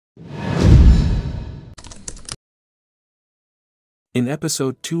In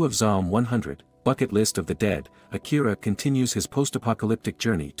episode 2 of Zom 100, Bucket List of the Dead, Akira continues his post-apocalyptic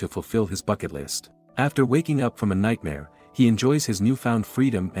journey to fulfill his bucket list. After waking up from a nightmare, he enjoys his newfound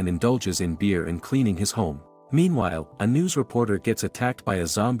freedom and indulges in beer and cleaning his home. Meanwhile, a news reporter gets attacked by a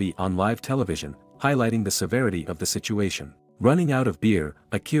zombie on live television, highlighting the severity of the situation. Running out of beer,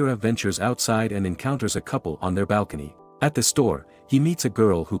 Akira ventures outside and encounters a couple on their balcony. At the store, he meets a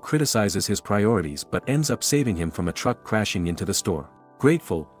girl who criticizes his priorities but ends up saving him from a truck crashing into the store.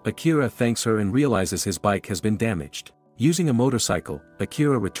 Grateful, Akira thanks her and realizes his bike has been damaged. Using a motorcycle,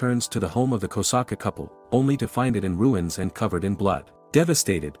 Akira returns to the home of the Kosaka couple, only to find it in ruins and covered in blood.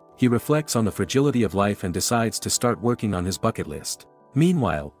 Devastated, he reflects on the fragility of life and decides to start working on his bucket list.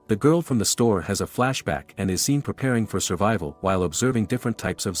 Meanwhile, the girl from the store has a flashback and is seen preparing for survival while observing different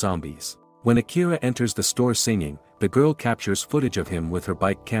types of zombies. When Akira enters the store singing, the girl captures footage of him with her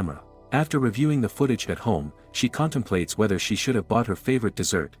bike camera. After reviewing the footage at home, she contemplates whether she should have bought her favorite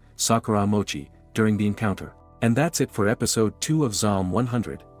dessert, Sakura Mochi, during the encounter. And that's it for episode 2 of Zom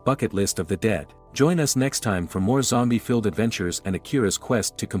 100, Bucket List of the Dead. Join us next time for more zombie-filled adventures and Akira's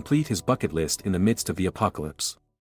quest to complete his bucket list in the midst of the apocalypse.